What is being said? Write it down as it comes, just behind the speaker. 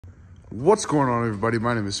What's going on, everybody?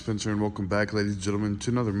 My name is Spencer and welcome back, ladies and gentlemen,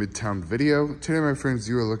 to another Mid-Towne video. Today, my friends,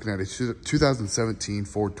 you are looking at a 2017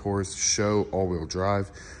 Ford Taurus SHO all-wheel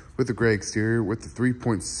drive with a gray exterior with the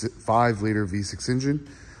 3.5 liter V6 engine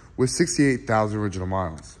with 68,000 original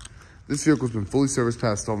miles. This vehicle has been fully serviced,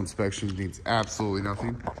 passed all inspections, needs absolutely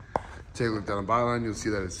nothing. Take a look down the byline, you'll see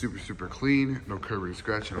that it's super clean, no curbing,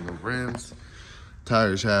 scratching, or no rims.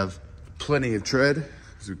 Tires have plenty of tread.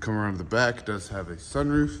 As we come around to the back, it does have a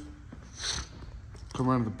sunroof. Come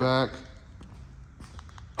around to the back.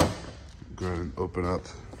 Go ahead and open up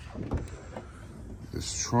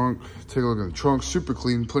this trunk. Take a look at the trunk, super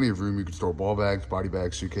clean, plenty of room. You can store ball bags, body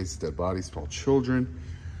bags, suitcases, dead bodies, small children.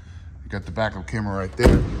 You got the backup camera right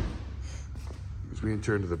there. As we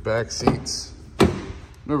enter into the back seats,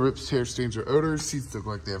 no rips, tear, stains, or odors. Seats look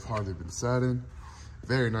like they have hardly been sat in.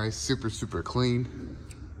 Very nice, super clean.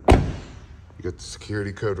 You got the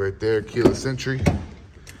security code right there, keyless entry.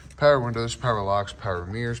 Power windows, power locks, power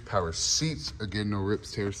mirrors, power seats. Again, no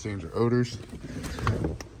rips, tears, stains, or odors.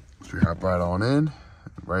 So we hop right on in.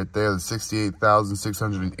 Right there, the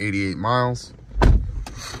 68,688 miles.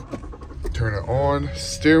 Turn it on.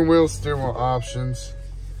 Steering wheel options.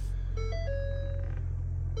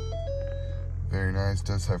 Very nice.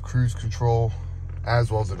 Does have cruise control,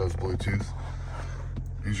 as well as it does Bluetooth.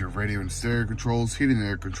 Here's your radio and stereo controls, heating and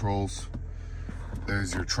air controls.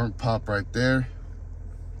 There's your trunk pop right there.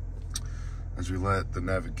 As we let the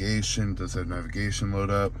navigation, does have navigation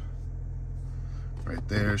load up. Right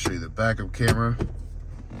there, show you the backup camera.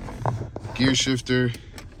 Gear shifter,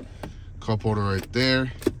 cup holder right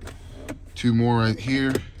there. Two more right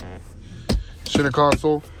here. Center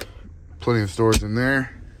console, plenty of storage in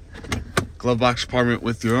there. Glove box compartment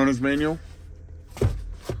with your owner's manual.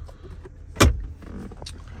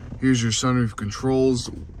 Here's your sunroof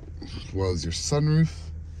controls, as well as your sunroof.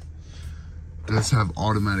 Does have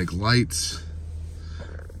automatic lights,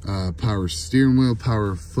 power steering wheel,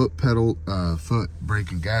 power foot pedal, foot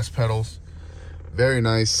brake and gas pedals. Very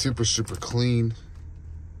nice, super clean.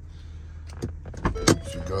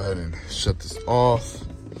 So go ahead and shut this off.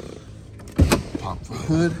 Pop the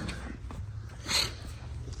hood.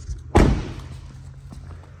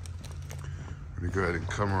 We're gonna go ahead and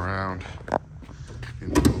come around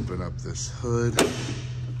and open up this hood.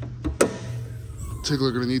 Take a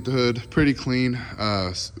look underneath the hood, pretty clean,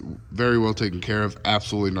 very well taken care of.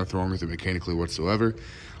 Absolutely nothing wrong with it mechanically whatsoever.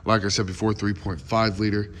 Like I said before, 3.5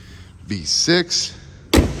 liter V6.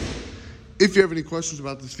 If you have any questions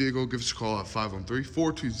about this vehicle, give us a call at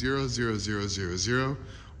 513-420-0000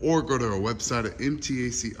 or go to our website at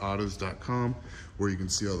mtacautos.com, where you can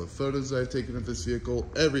see all the photos I've taken of this vehicle,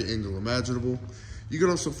 every angle imaginable. You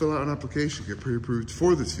can also fill out an application, get pre-approved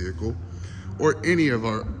for this vehicle, or any of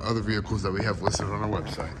our other vehicles that we have listed on our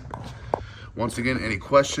website. Once again, any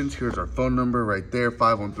questions, here's our phone number right there,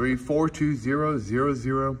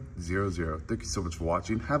 513-420-0000. Thank you so much for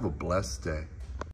watching. Have a blessed day.